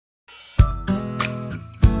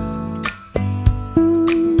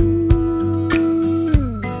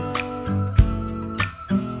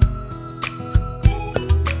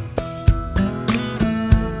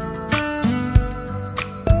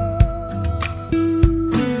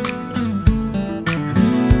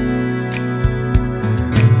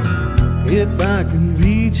I can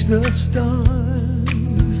reach the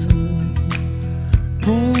stars,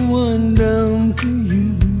 pull one down for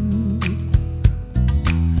you,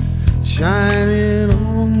 shine it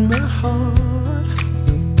on my heart,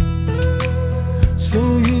 so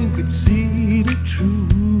you could see the truth.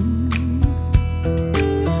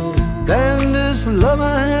 And this love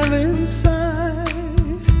I have inside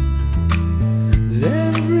is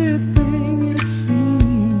everything it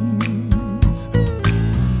seems,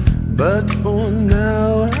 but for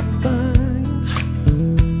now I find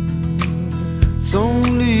it's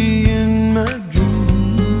only in my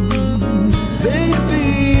dreams. Baby,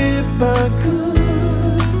 if I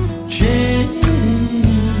could change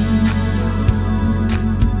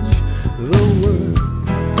the world.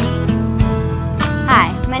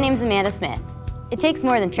 Hi, my name's Amanda Smith. It takes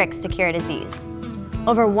more than tricks to cure a disease.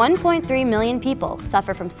 Over 1.3 million people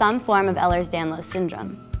suffer from some form of Ehlers Danlos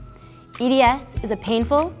syndrome. EDS is a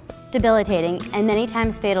painful, debilitating, and many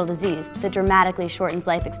times fatal disease that dramatically shortens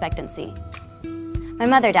life expectancy. My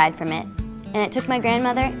mother died from it, and it took my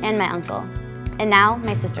grandmother and my uncle, and now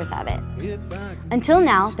my sisters have it. Until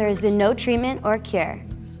now, there has been no treatment or cure,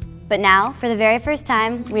 but now, for the very first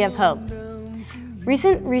time, we have hope.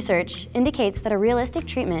 Recent research indicates that a realistic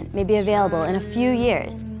treatment may be available in a few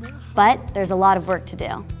years, but there's a lot of work to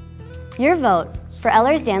do. Your vote for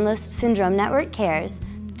Ehlers Danlos Syndrome Network Cares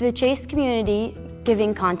through the Chase Community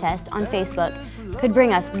Giving Contest on Facebook could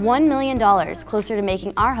bring us $1 million closer to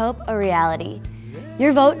making our hope a reality.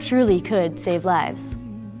 Your vote truly could save lives.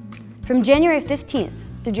 From January 15th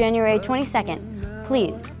through January 22nd,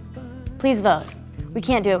 please vote. We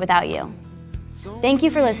can't do it without you. Thank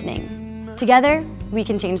you for listening. Together, we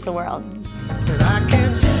can change the world.